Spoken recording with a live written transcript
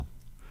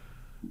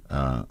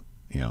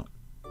You know.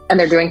 And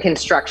they're doing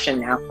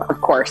construction now,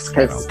 of course.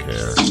 I don't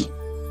care.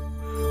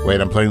 Wait,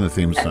 I'm playing the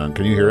theme song.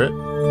 Can you hear it?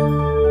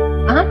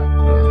 Uh-huh.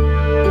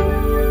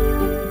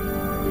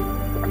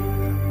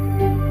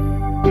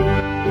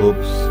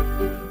 Oops.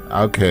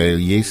 Okay,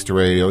 Yeast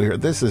Radio here.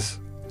 This is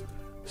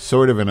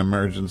sort of an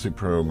emergency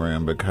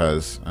program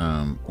because,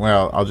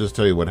 well, I'll just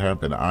tell you what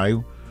happened. I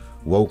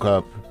woke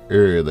up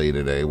early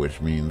today,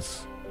 which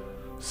means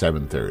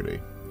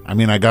 7:30. I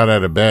mean, I got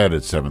out of bed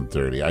at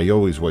 7:30. I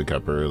always wake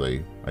up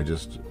early. I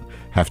just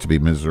have to be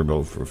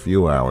miserable for a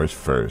few hours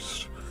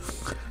first.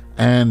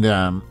 And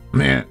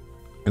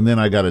then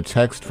I got a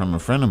text from a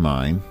friend of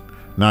mine,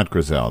 not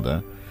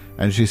Griselda,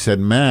 and she said,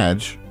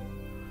 Madge,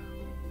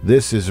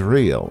 this is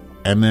real.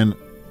 And then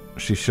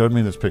she showed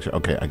me this picture.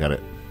 Okay, I got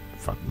it.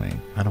 Fuck me.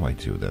 How do I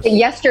do this?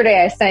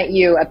 Yesterday I sent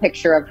you a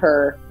picture of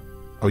her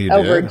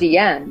over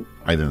DM.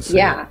 I didn't see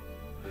it.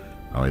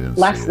 Oh, I didn't see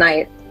it. Last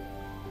night.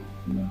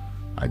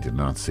 I did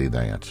not see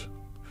that.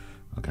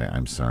 Okay,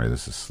 I'm sorry.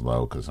 This is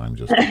slow because I'm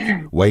just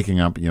waking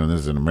up. You know,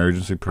 this is an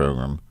emergency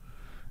program,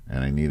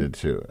 and I needed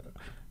to.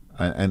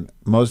 And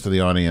most of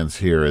the audience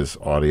here is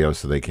audio,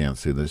 so they can't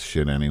see this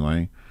shit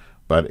anyway.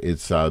 But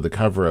it's the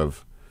cover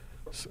of.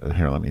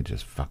 Here, let me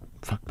just fuck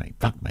me.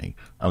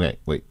 Okay,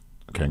 wait.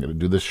 Okay, I'm going to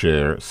do the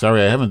share.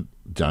 Sorry, I haven't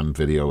done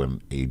video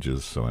in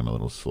ages, so I'm a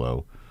little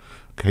slow.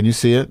 Can you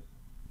see it?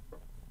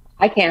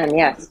 I can,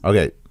 yes.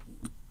 Okay.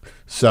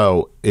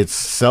 So it's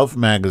Self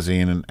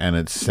Magazine, and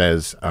it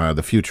says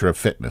the future of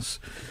fitness.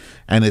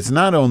 And it's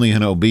not only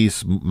an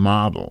obese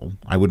model.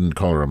 I wouldn't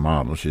call her a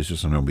model. She's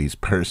just an obese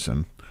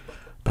person.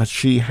 But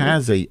she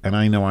has and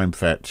I know I'm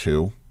fat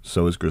too.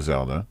 So is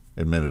Griselda,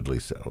 admittedly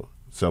so.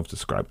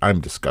 Self-described. I'm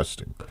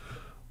disgusting.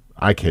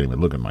 I can't even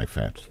look at my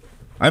fat.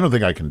 I don't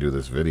think I can do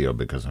this video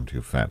because I'm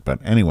too fat. But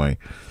anyway,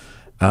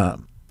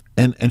 and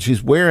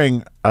she's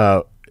wearing.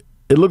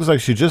 It looks like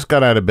she just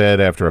got out of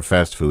bed after a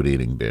fast food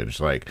eating binge.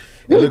 Like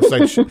it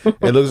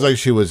looks like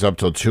she was up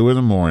till 2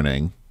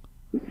 a.m.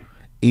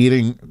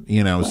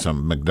 eating,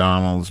 some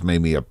McDonald's,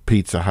 maybe a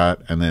Pizza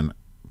Hut, and then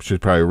she's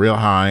probably real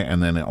high,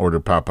 and then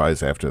ordered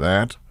Popeyes after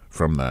that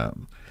from the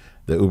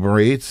Uber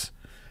Eats,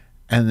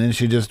 and then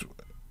she just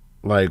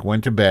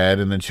went to bed,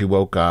 and then she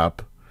woke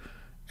up,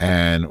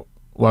 and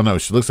no,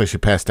 she looks like she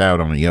passed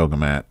out on a yoga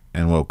mat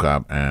and woke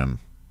up, and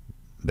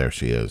there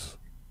she is.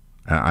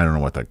 I don't know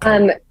what that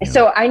called.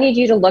 So I need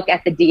you to look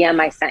at the DM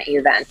I sent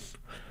you then,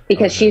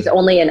 because she's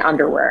only in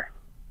underwear.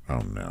 Oh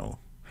no.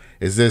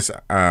 Is this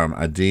a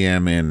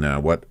DM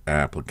in what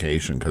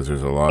application? Because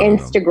there's a lot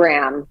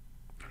Instagram. of them.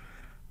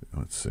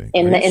 Let's see.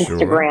 In the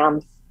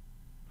Instagrams.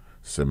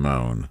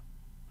 Simone.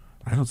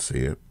 I don't see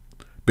it.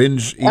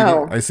 Binge eating.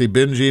 Oh. I see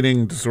binge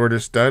eating disorder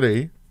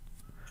study.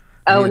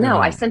 Oh, no.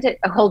 I sent it.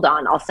 Hold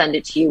on. I'll send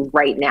it to you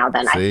right now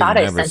then. See, I thought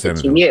I sent it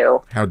to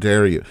you. How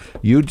dare you?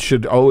 You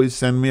should always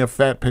send me a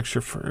fat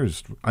picture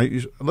first.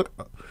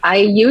 I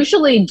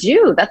usually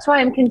do. That's why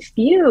I'm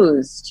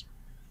confused.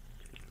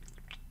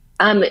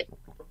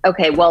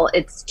 Okay, well,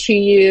 it's to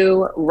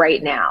you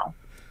right now.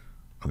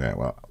 Okay,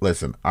 well,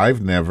 listen,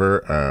 I've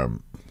never,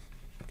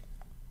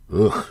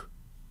 well,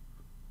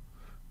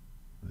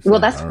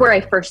 that's where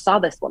I first saw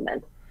this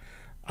woman.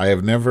 I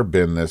have never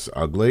been this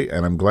ugly,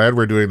 and I'm glad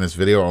we're doing this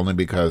video only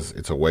because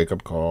it's a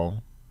wake-up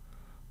call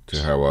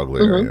to how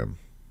ugly I am.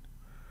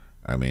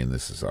 I mean,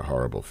 this is a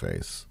horrible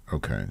face.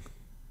 Okay.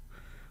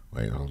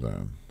 Wait, hold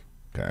on.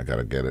 Okay, I got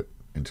to get it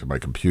into my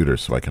computer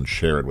so I can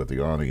share it with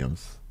the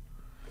audience,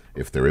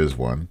 if there is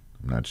one.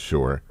 I'm not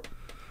sure.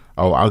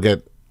 Oh,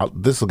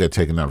 this will get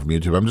taken down from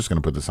YouTube. I'm just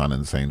going to put this on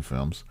Insane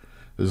Films.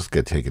 This will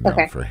get taken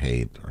down for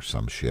hate or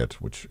some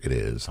shit, which it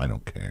is. I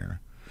don't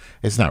care.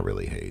 It's not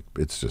really hate.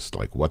 It's just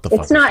what the fuck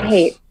is this? It's not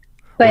hate.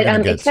 But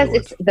it says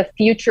it's the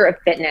future of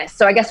fitness.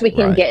 So I guess we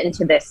can get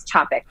into this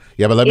topic.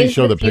 Yeah, but let me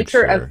show the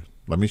picture.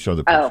 Let me show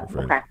the picture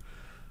first. Okay.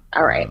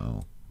 All right.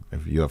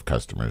 If you have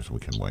customers, we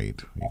can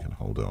wait. You can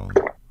hold on.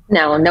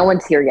 No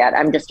one's here yet.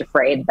 I'm just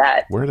afraid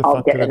that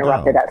I'll get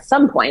interrupted at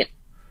some point.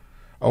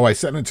 Oh, I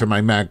sent it to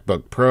my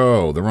MacBook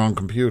Pro, the wrong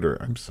computer.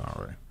 I'm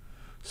sorry.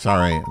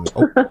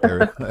 Oh,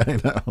 there, I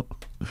know.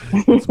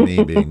 It's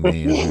me being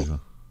me.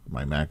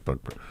 My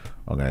MacBook Pro.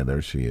 Okay,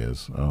 there she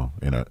is. Oh,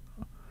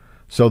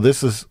 So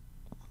this is...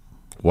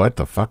 What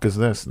the fuck is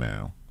this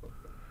now?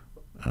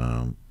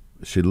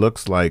 She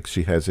looks like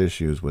she has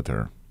issues with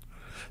her.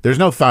 There's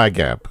no thigh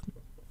gap.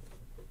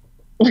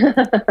 I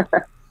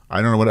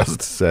don't know what else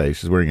to say.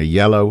 She's wearing a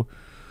yellow...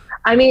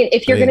 I mean,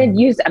 if you're going to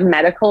use a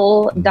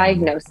medical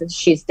diagnosis,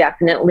 she's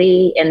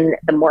definitely in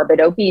the morbid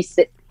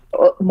obesity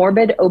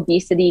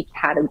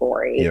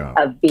category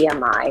of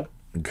BMI.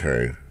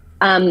 Okay.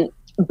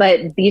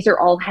 But these are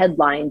all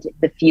headlined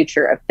the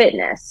future of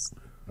fitness.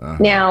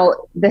 Now,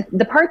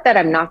 the part that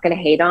I'm not going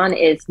to hate on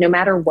is no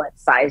matter what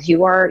size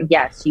you are,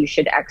 yes, you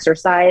should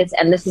exercise.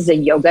 And this is a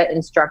yoga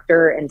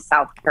instructor in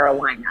South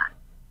Carolina.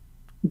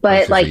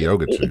 But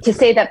to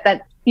say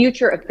that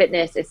future of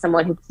fitness is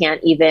someone who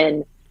can't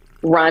even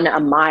run a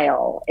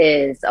mile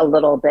is a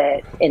little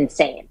bit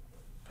insane.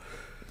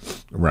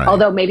 Right.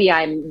 Although maybe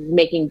I'm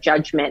making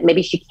judgment.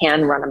 Maybe she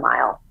can run a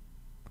mile.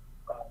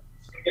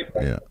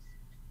 Yeah.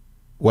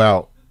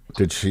 Well,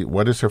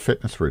 what is her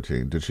fitness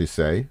routine? Did she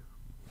say?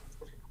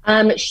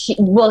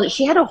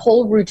 She had a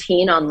whole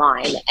routine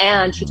online,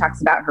 and she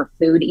talks about her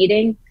food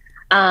eating.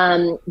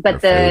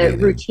 But the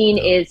routine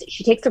is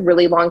she takes a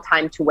really long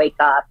time to wake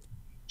up.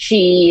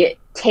 She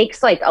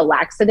takes like a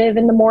laxative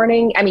in the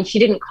morning. I mean, she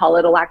didn't call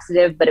it a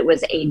laxative, but it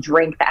was a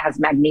drink that has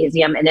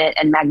magnesium in it,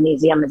 and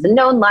magnesium is a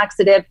known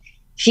laxative.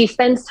 She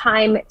spends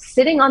time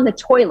sitting on the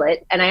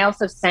toilet, and I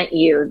also sent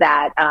you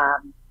that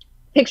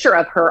picture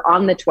of her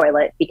on the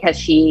toilet because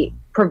she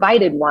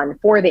provided one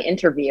for the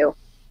interview.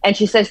 And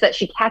she says that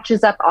she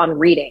catches up on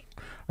reading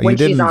when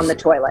she's on the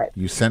toilet.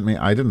 You sent me,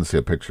 I didn't see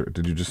a picture.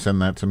 Did you just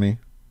send that to me?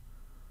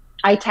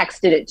 I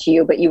texted it to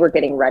you, but you were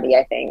getting ready,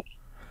 I think.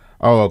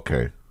 Oh,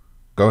 okay.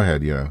 Go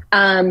ahead, yeah.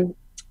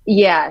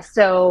 Yeah,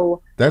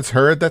 so... That's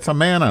her? That's a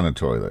man on a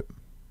toilet.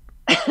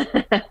 Look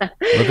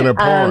at her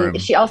porn.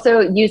 She also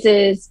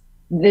uses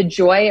the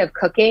joy of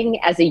cooking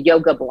as a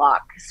yoga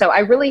block. So I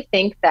really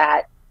think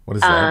that... What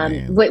does that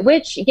mean?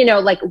 Which,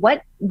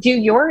 what do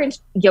your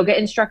yoga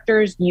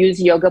instructors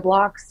use yoga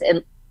blocks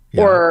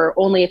or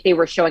only if they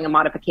were showing a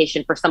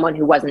modification for someone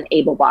who wasn't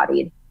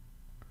able-bodied?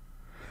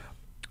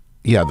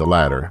 Yeah, the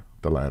latter.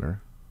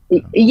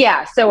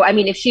 Yeah. So, I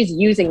mean, if she's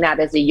using that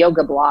as a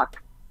yoga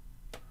block,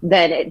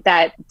 then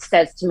that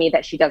says to me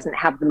that she doesn't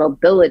have the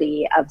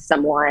mobility of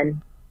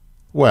someone.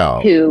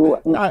 Well, who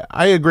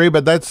I agree,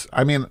 but that's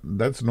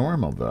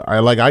normal though.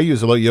 I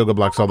use yoga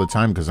blocks all the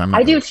time because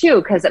I do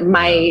too because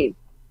my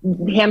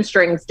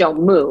hamstrings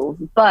don't move.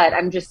 But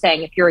I'm just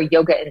saying, if you're a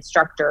yoga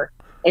instructor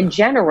in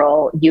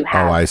general, you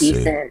have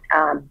decent,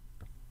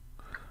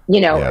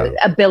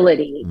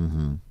 ability.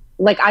 Mm-hmm.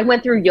 Like I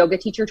went through yoga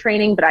teacher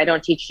training, but I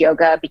don't teach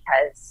yoga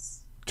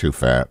because too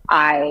fat.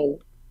 I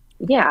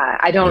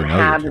don't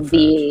have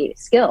the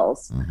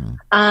skills.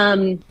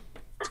 Mm-hmm.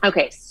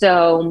 Okay,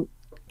 so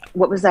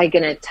what was I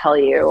going to tell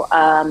you?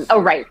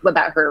 Right,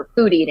 about her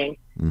food eating.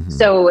 Mm-hmm.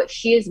 So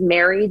she is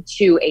married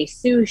to a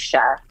sous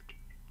chef,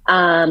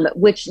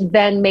 which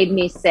then made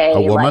me say,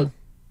 a woman? Like,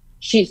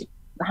 she's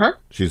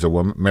a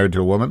woman, married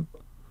to a woman?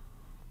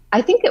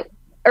 I think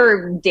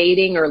or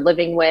dating or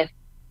living with.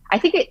 I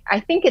think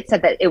it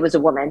said that it was a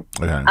woman.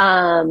 Okay.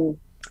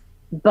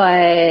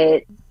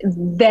 But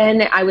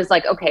then I was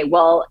like, okay,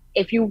 well,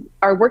 if you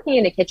are working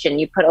in a kitchen,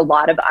 you put a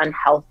lot of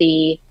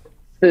unhealthy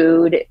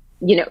food,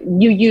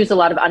 you use a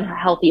lot of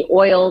unhealthy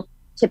oil,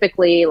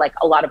 typically like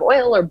a lot of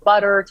oil or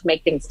butter to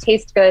make things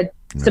taste good.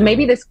 So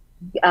maybe this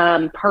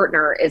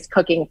partner is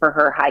cooking for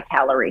her high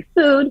calorie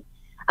food.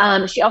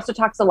 She also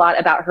talks a lot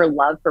about her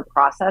love for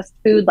processed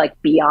food,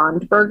 like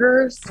Beyond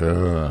Burgers.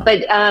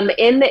 But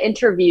in the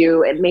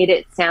interview, it made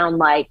it sound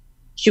like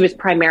she was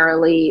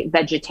primarily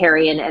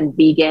vegetarian and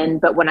vegan.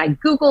 But when I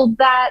Googled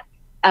that,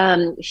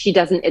 she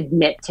doesn't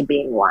admit to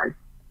being one.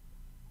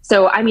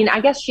 So, I mean,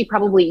 I guess she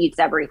probably eats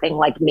everything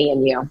like me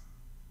and you.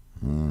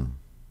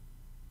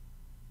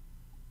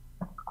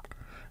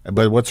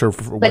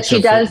 But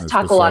she does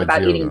talk a lot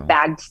about eating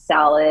bagged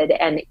salad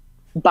and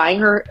buying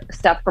her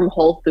stuff from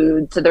Whole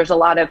Foods. So there's a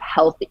lot of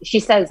healthy. She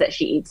says that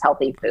she eats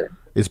healthy food.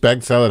 Is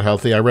bagged salad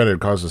healthy? I read it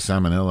causes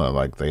salmonella.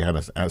 Like they had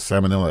a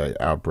salmonella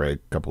outbreak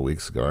a couple of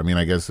weeks ago. I mean,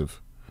 I guess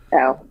if.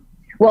 Oh,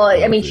 well,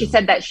 I mean, she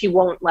said that she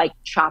won't like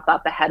chop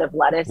up a head of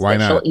lettuce. Why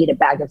not? She'll eat a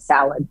bag of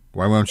salad.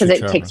 Why won't she? Because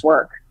it takes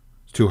work.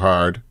 It's too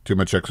hard. Too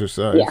much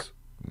exercise. Yeah.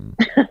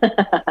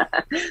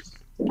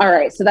 All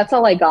right, so that's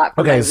all I got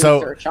for my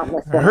research on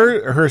this one.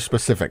 Her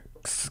specific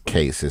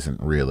case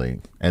isn't really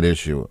an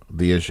issue.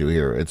 The issue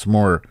here, it's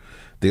more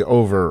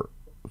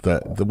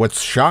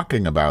what's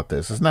shocking about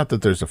this is not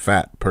that there's a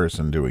fat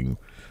person doing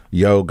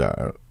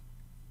yoga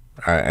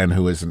and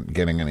who isn't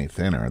getting any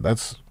thinner.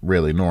 That's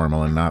really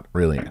normal and not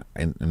really,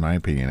 in my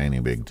opinion,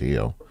 any big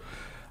deal.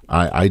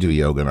 I do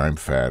yoga and I'm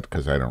fat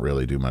because I don't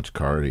really do much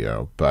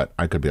cardio, but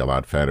I could be a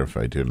lot fatter if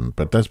I didn't.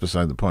 But that's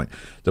beside the point.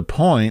 The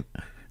point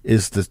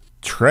is the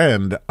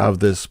trend of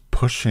this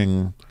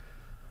pushing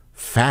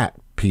fat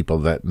people,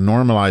 that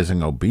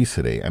normalizing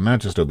obesity, and not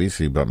just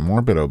obesity, but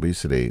morbid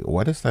obesity.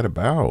 What is that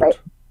about? Right.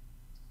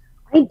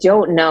 I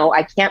don't know.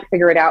 I can't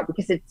figure it out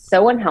because it's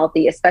so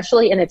unhealthy,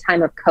 especially in a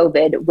time of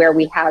COVID where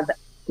we have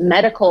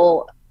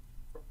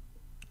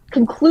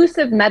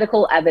conclusive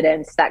medical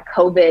evidence that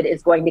COVID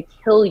is going to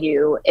kill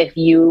you if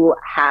you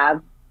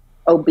have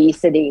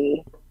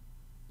obesity.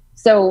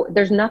 So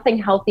there's nothing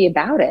healthy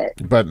about it.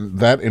 But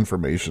that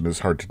information is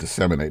hard to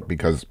disseminate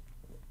because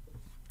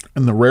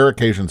in the rare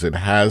occasions it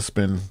has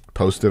been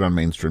posted on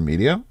mainstream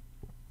media,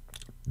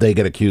 they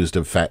get accused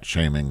of fat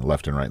shaming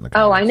left and right in the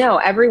comments. Oh, I know.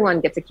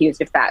 Everyone gets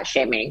accused of fat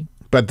shaming.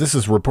 But this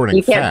is reporting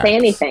facts. You can't facts. say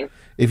anything.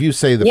 If you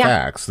say the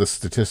facts, the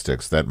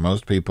statistics that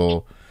most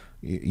people,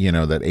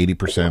 that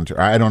 80%,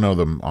 I don't know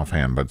them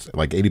offhand, but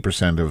like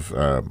 80% of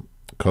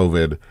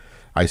COVID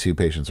ICU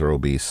patients are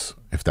obese,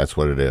 if that's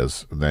what it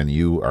is, then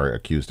you are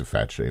accused of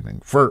fat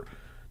shaming for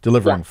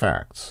delivering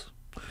facts.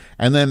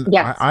 And then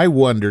Yes. I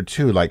wonder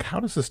too, like,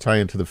 how does this tie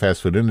into the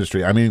fast food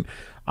industry? I mean,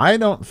 I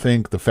don't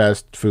think the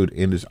fast food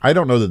industry, I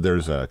don't know that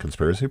there's a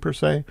conspiracy per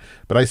se,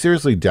 but I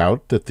seriously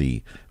doubt that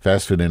the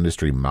fast food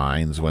industry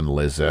minds when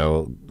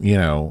Lizzo,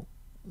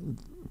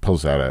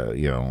 pulls out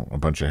a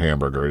bunch of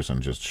hamburgers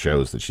and just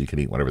shows that she can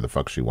eat whatever the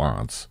fuck she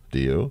wants. Do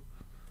you?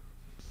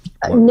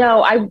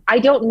 No, I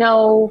don't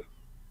know.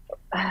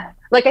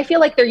 Like, I feel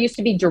like there used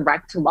to be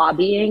direct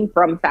lobbying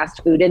from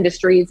fast food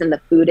industries and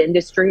the food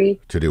industry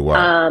To do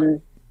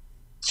what?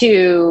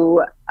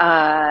 to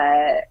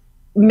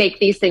make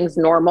these things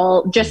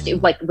normal, just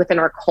like within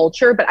our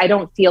culture. But I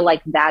don't feel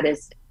like that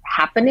is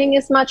happening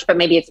as much, but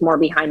maybe it's more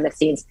behind the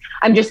scenes.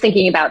 I'm just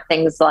thinking about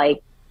things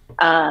like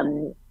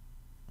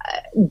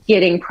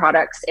getting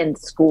products in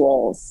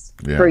schools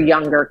for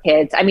younger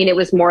kids. I mean, it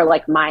was more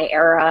like my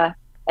era,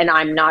 and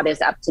I'm not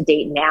as up to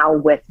date now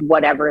with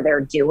whatever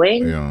they're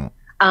doing. Yeah.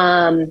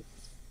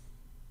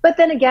 But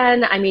then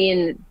again, I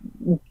mean,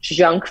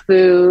 junk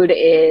food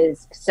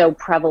is so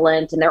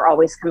prevalent, and they're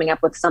always coming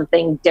up with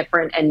something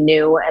different and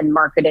new and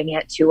marketing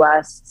it to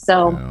us.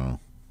 So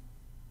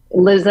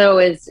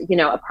Lizzo is,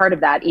 a part of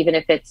that, even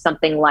if it's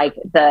something like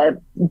the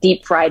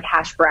deep fried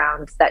hash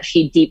browns that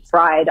she deep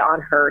fried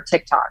on her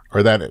TikTok.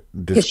 Or that,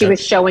 because she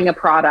was showing a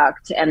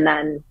product and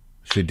then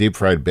she deep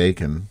fried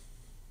bacon.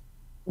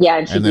 Yeah,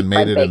 and she then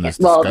made it in this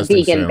vegan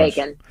sandwich.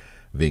 bacon.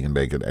 Vegan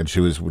bacon, and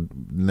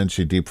then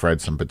she deep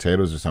fried some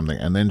potatoes or something,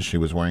 and then she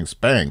was wearing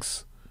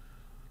Spanx,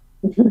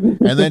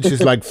 and then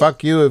she's like,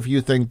 "Fuck you if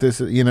you think this,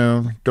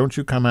 don't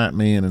you come at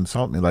me and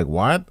insult me." Like,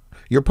 what?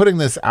 You're putting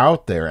this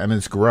out there, and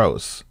it's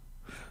gross.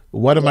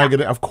 What am I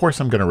gonna? Of course,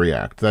 I'm gonna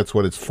react. That's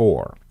what it's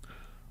for.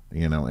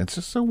 It's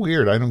just so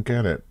weird. I don't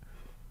get it.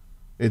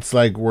 It's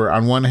like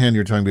on one hand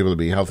you're telling people to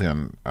be healthy,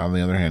 on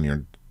the other hand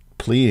you're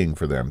pleading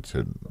for them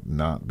to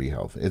not be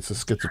healthy. It's a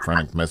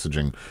schizophrenic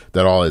messaging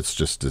that all it's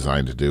just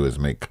designed to do is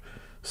make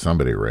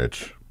somebody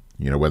rich.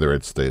 Whether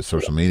it's the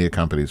social media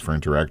companies for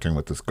interacting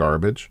with this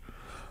garbage,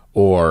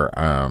 or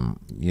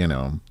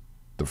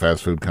the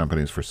fast food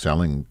companies for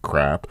selling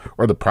crap,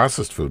 or the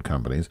processed food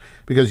companies,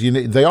 because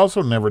they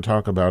also never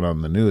talk about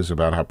on the news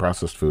about how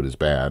processed food is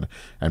bad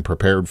and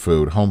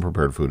home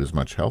prepared food is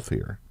much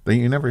healthier.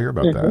 You never hear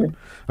about that.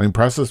 I mean,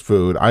 processed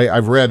food,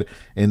 I've read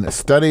in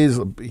studies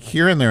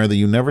here and there that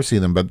you never see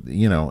them, but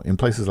in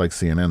places like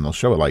CNN, they'll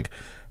show it, like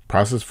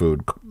processed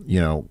food,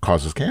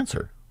 causes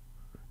cancer.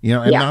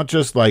 And not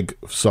just like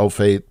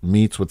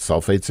meats with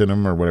sulfates in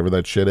them or whatever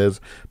that shit is,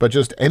 but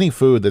just any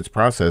food that's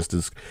processed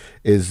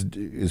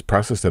is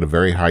processed at a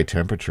very high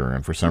temperature,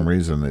 and for some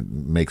reason it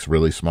makes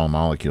really small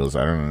molecules.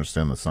 I don't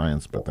understand the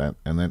science, but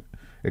then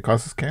it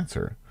causes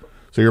cancer.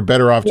 So you're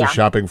better off just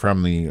shopping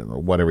from the,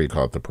 whatever you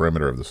call it, the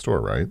perimeter of the store,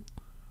 right?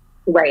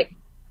 Right.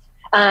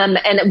 And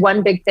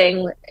one big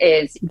thing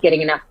is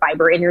getting enough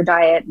fiber in your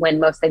diet. When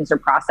most things are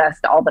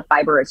processed, all the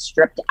fiber is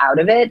stripped out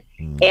of it.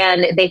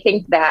 And they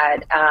think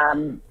that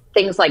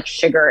things like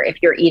sugar, if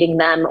you're eating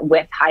them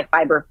with high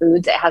fiber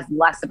foods, it has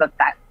less of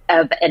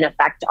an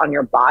effect on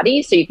your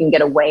body. So you can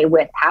get away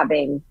with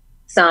having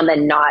some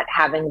and not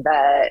having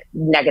the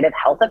negative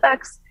health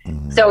effects.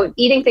 So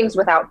eating things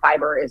without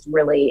fiber is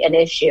really an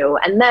issue.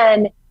 And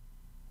then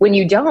when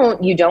you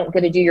don't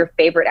get to do your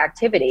favorite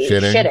activity,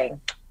 shitting.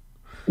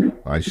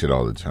 I shit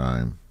all the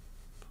time.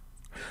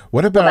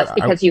 What about... Well, that's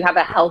because you have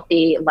a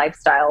healthy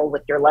lifestyle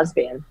with your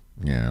lesbian.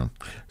 Yeah.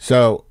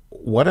 So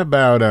what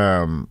about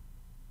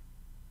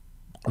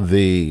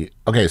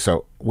okay,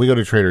 so we go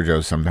to Trader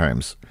Joe's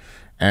sometimes,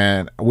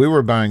 and we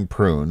were buying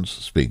prunes,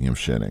 speaking of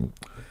shitting,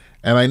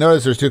 and I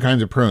noticed there's two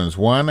kinds of prunes.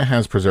 One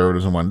has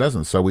preservatives and one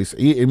doesn't. So we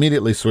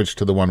immediately switched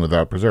to the one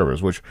without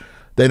preservatives, which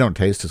they don't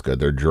taste as good.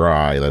 They're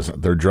dry.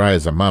 They're dry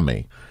as a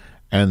mummy.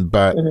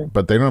 But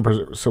they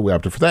don't, so we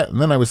opted for that.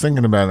 And then I was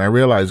thinking about it, and I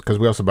realized, because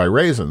we also buy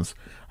raisins,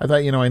 I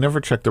thought, I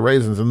never checked the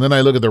raisins. And then I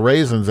look at the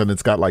raisins, and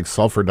it's got like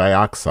sulfur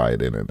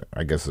dioxide in it.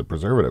 I guess it's a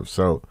preservative.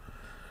 So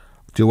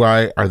do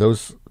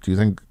you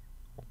think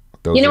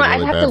those are really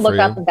I'd have to look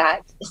up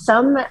that.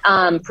 Some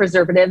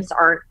preservatives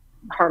aren't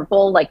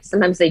harmful. Like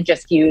sometimes they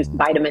just use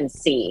vitamin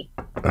C,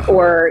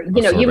 or,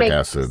 you make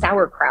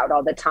sauerkraut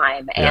all the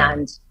time.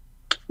 And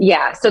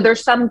so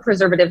there's some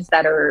preservatives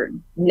that are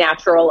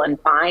natural and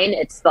fine.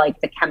 It's like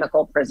the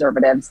chemical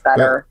preservatives that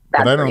are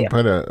bad. But I don't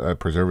put a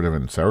preservative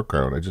in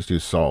sauerkraut. I just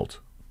use salt.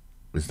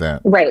 Is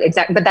that right?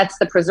 Exactly. But that's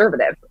the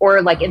preservative.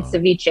 Or like in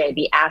ceviche,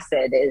 the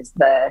acid is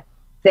the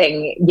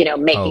thing,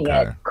 making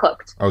it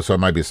cooked. Oh, so it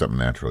might be something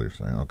natural, you're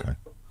saying. Okay.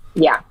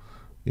 Yeah.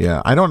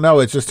 Yeah, I don't know.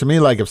 It's just, to me,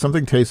 like, if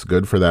something tastes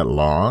good for that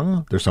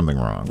long, there's something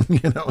wrong.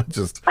 It's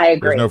just, I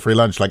agree. There's no free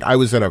lunch. Like, I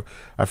was at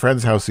a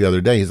friend's house the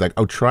other day. He's like,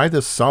 oh, try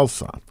this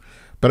salsa.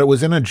 But it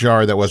was in a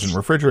jar that wasn't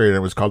refrigerated.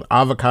 It was called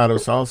avocado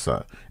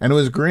salsa, and it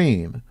was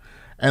green.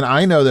 And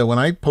I know that when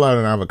I pull out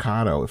an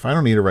avocado, if I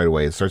don't eat it right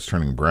away, it starts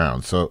turning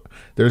brown. So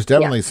there's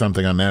definitely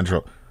something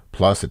unnatural.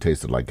 Plus, it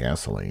tasted like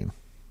gasoline.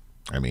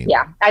 I mean...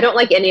 Yeah, I don't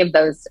like any of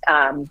those.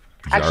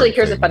 Actually,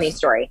 here's a funny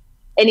story.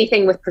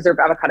 Anything with preserved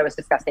avocado is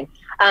disgusting.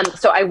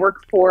 So I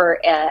work for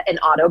an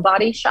auto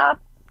body shop,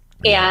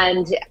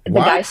 And the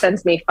What? guy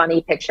sends me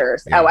funny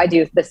pictures. Yeah. Oh, I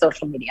do the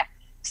social media.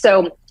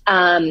 So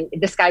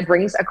this guy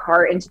brings a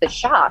car into the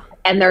shop,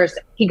 and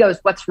he goes,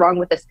 "What's wrong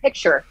with this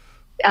picture?"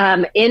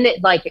 In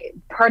it, like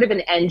part of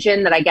an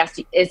engine that I guess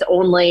is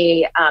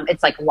only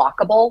it's like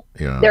lockable.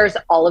 Yeah. There's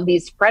all of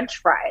these French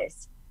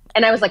fries,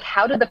 and I was like,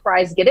 "How did the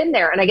fries get in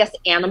there?" And I guess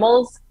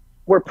animals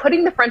were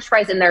putting the French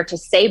fries in there to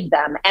save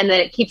them, and then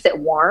it keeps it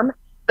warm.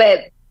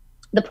 But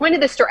the point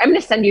of this story, I'm going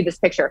to send you this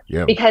picture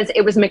because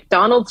it was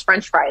McDonald's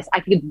French fries.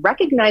 I could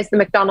recognize the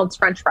McDonald's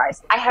French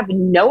fries. I have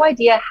no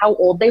idea how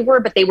old they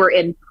were, but they were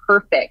in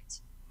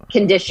perfect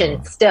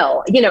condition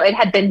still. You know, it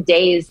had been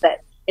days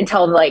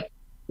until like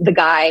the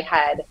guy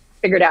had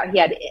figured out he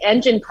had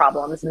engine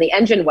problems and the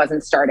engine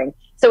wasn't starting.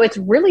 So it's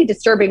really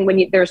disturbing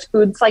when there's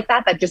foods like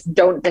that just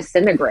don't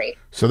disintegrate.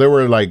 So there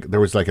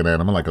was like an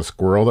animal, like a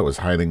squirrel that was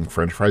hiding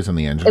French fries in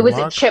the engine It was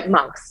block?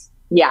 chipmunks.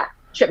 Yeah,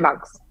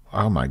 chipmunks.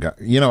 Oh my God.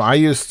 You know, I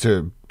used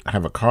to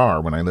have a car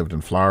when I lived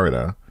in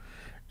Florida,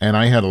 and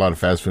I had a lot of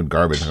fast food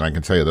garbage, and I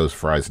can tell you those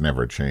fries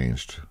never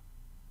changed.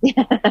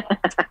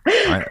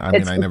 I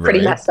mean, I never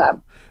pretty messed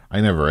up.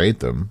 I never ate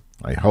them.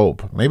 I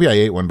hope. Maybe I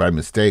ate one by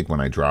mistake when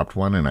I dropped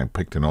one and I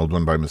picked an old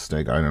one by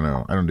mistake. I don't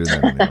know. I don't do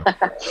that anymore.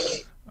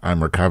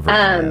 I'm recovering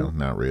now.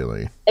 Not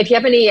really. If you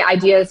have any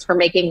ideas for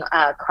making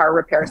car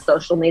repair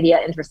social media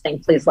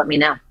interesting, please let me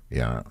know.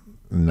 Yeah.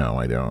 No,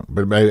 I don't.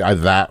 But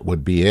that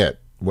would be it.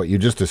 What you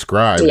just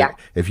described. Yeah.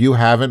 If you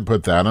haven't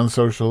put that on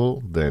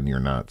social, then you're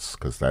nuts,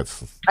 because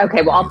that's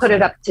okay. Well, I'll put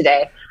it up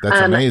today.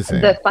 That's amazing.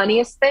 The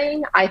funniest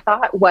thing I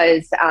thought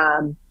was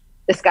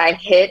this guy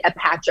hit a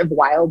patch of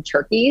wild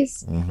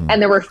turkeys,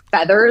 and there were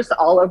feathers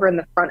all over in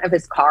the front of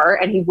his car,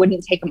 and he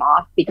wouldn't take them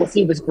off because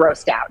he was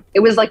grossed out.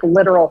 It was like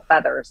literal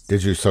feathers.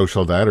 Did you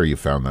social that, or you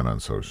found that on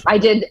social? I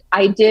did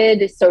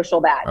social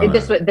that.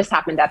 This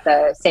happened at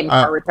the same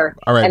car repair,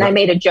 and I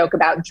made a joke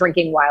about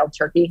drinking wild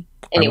turkey.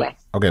 Anyway.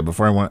 Okay,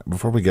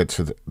 before we get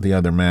to the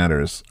other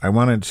matters, I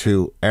wanted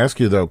to ask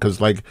you though, because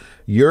like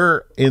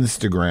your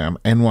Instagram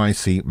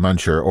NYC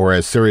Muncher, or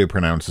as Siri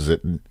pronounces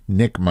it,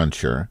 Nick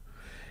Muncher,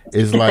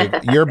 is like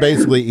you're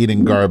basically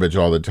eating garbage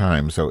all the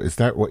time. So is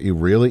that what you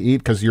really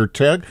eat? Because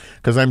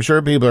because I'm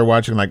sure people are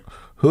watching like,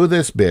 who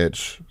this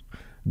bitch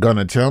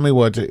gonna tell me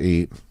what to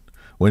eat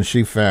when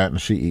she fat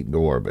and she eat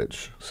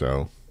garbage?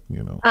 So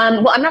you know.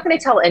 Well, I'm not going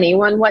to tell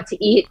anyone what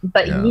to eat,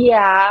 but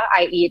yeah,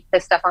 I eat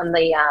this stuff on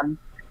the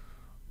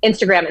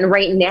Instagram, and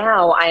right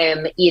now I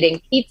am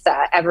eating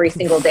pizza every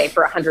single day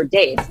for 100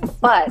 days,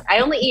 but I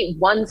only eat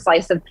one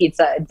slice of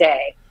pizza a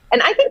day,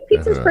 and I think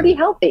pizza is pretty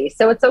healthy,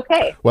 so it's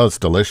okay. Well, it's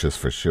delicious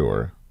for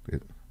sure.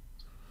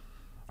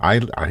 I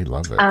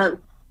love it.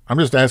 I'm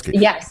just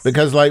asking. Yes.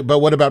 Because but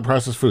what about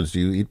processed foods? Do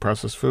you eat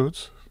processed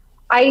foods?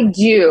 I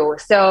do.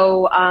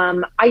 So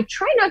I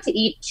try not to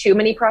eat too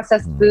many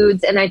processed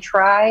foods, and I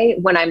try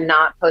when I'm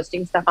not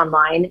posting stuff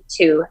online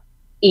to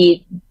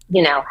eat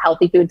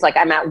healthy foods. Like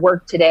I'm at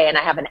work today and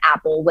I have an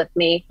apple with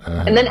me.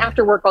 And then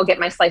after work, I'll get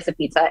my slice of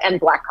pizza and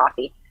black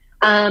coffee.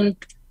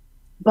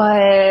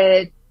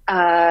 But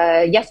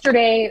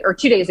yesterday or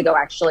 2 days ago,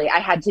 actually, I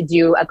had to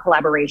do a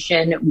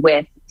collaboration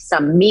with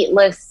some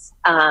meatless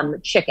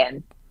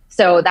chicken.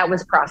 So that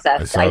was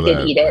processed. I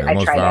did eat it. I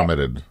tried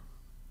vomited.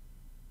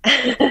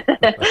 And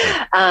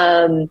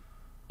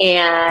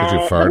did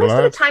you fart most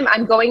of the time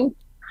I'm going,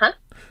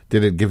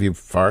 Did it give you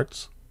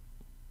farts?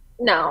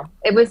 No,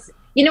 it was,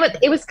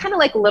 it was kind of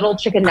like little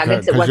chicken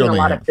nuggets. It wasn't a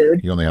lot of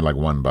food. You only had like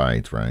one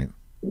bite, right?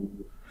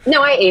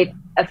 No, I ate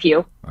a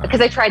few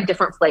because I tried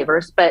different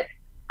flavors, but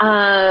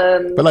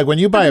like when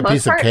you buy a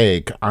piece of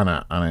cake on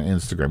an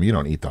Instagram, you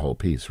don't eat the whole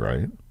piece,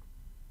 right?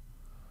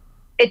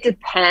 It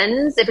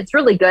depends. If it's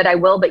really good, I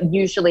will, but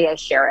usually I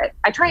share it.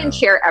 I try and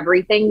share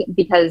everything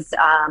because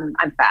I'm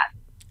fat.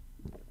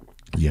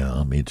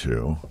 Yeah, me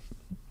too.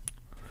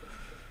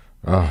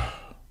 Oh,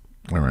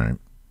 all right.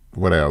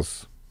 What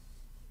else?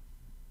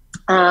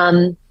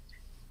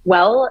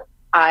 Well,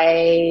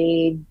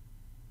 I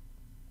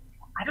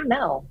don't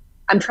know.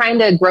 I'm trying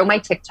to grow my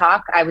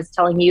TikTok. I was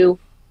telling you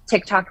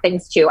TikTok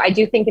things too. I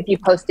do think if you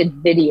posted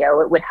video,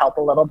 it would help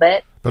a little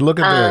bit. But look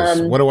at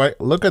this.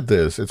 Look at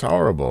this? It's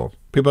horrible.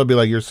 People would be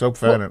like, "You're so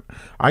fat." Well,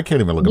 I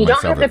can't even look at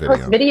myself. You don't have to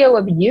post video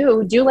of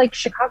you. Do like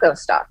Chicago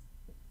stuff.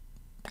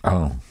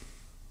 Oh.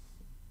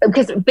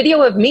 Because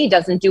video of me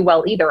doesn't do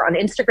well either. On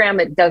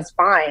Instagram, it does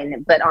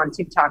fine, but on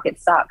TikTok, it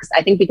sucks.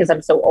 I think because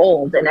I'm so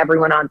old and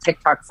everyone on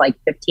TikTok's like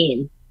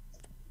 15.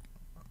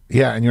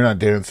 Yeah, and you're not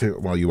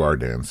dancing. Well, you are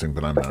dancing,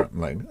 but I'm not.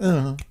 Like,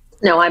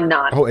 No, I'm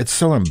not. Oh, it's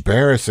so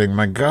embarrassing.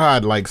 My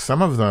God, like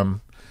some of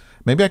them.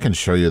 Maybe I can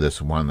show you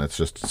this one that's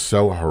just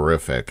so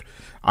horrific.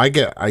 I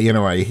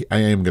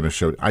am going to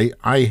show.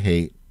 I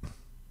hate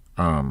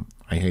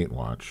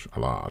watch a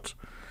lot,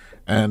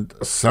 and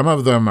some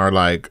of them are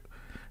like.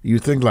 You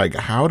think like,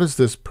 how does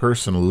this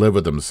person live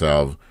with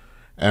themselves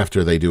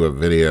after they do a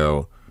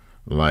video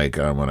like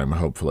what I'm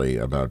hopefully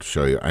about to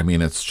show you? I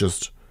mean, it's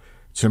just,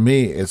 to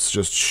me, it's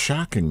just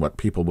shocking what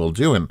people will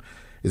do. And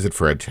is it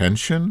for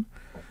attention?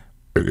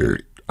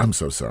 I'm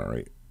so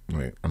sorry.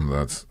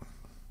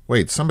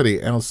 Wait,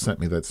 somebody else sent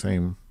me that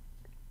same.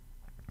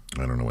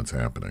 I don't know what's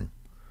happening.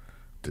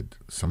 Did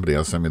somebody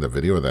else send me the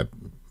video of that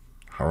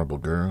horrible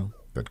girl?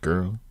 That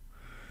girl?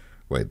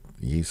 Wait,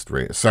 Yeast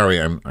Radio. Sorry,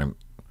 I'm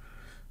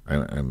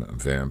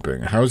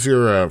vamping. How's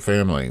your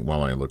family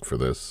while I look for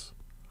this?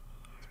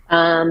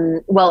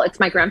 Well, it's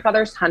my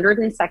grandfather's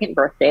 102nd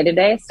birthday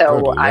today,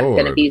 so I'm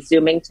going to be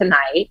Zooming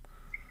tonight.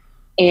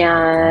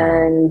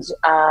 And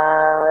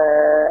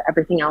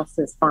everything else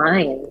is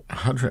fine.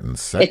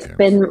 102nd? It's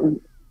been,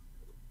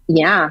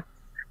 yeah.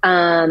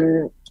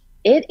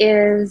 It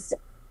is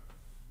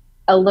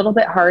a little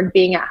bit hard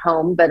being at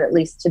home, but at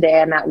least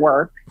today I'm at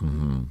work.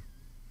 Mm-hmm.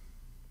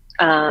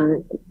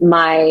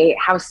 My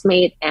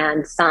housemate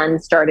and son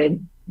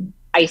started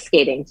ice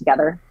skating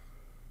together.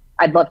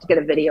 I'd love to get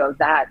a video of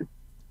that.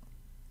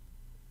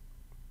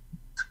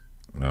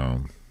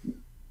 No.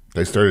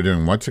 They started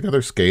doing what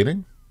together?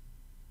 Skating?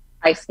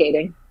 Ice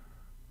skating.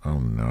 Oh,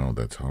 no,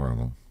 that's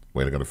horrible.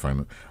 Wait, I gotta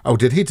find it. Oh,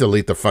 did he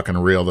delete the fucking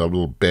reel, that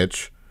little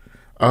bitch?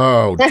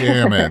 Oh,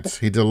 damn it.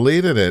 He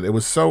deleted it. It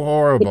was so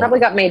horrible. He probably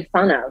got made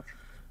fun of.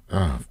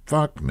 Oh,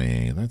 fuck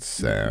me. That's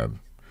sad.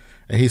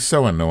 He's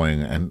so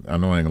annoying and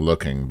annoying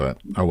looking, but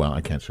oh well, I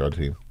can't show it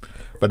to you.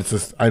 But it's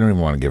just, I don't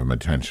even want to give him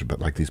attention. But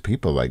like these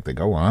people, like they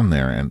go on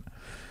there and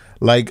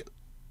like,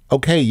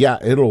 okay, yeah,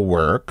 it'll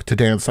work to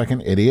dance like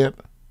an idiot.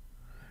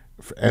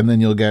 And then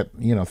you'll get,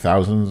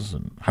 thousands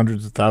and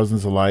hundreds of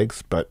thousands of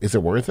likes. But is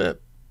it worth it?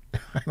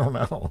 I don't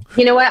know.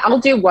 You know what? I'll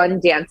do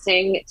one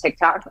dancing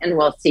TikTok and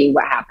we'll see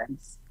what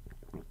happens.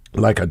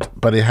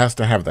 But it has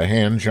to have the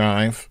hand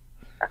jive.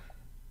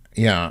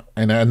 Yeah.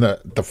 And then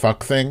the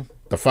fuck thing.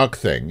 The fuck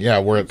thing, yeah,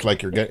 where it's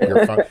like you're getting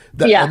your fuck.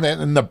 Yeah. And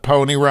then the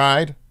pony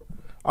ride.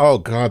 Oh,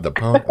 God, the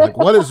pony. Like,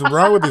 what is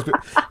wrong with these people?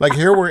 Like,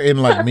 here we're in,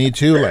 like, Me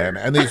Too land,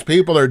 and these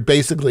people are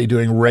basically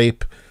doing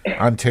rape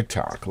on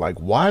TikTok. Like,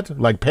 what?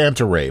 Like,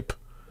 panta rape.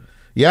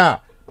 Yeah.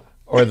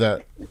 Or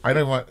I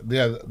don't want,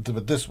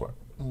 but this one.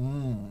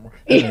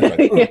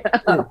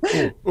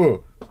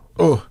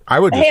 I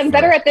would Hey, I'm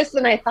better at this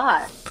than I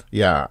thought.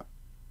 Yeah.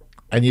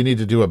 And you need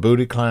to do a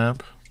booty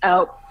clamp.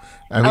 Oh.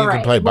 And you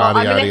can play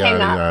body, yaddy, yaddy,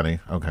 yaddy.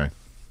 Okay.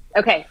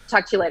 Okay.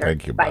 Talk to you later.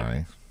 Thank you.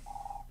 Bye.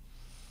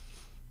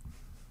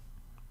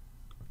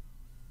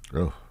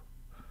 Oh,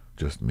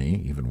 just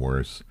me? Even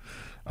worse.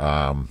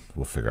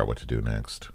 We'll figure out what to do next.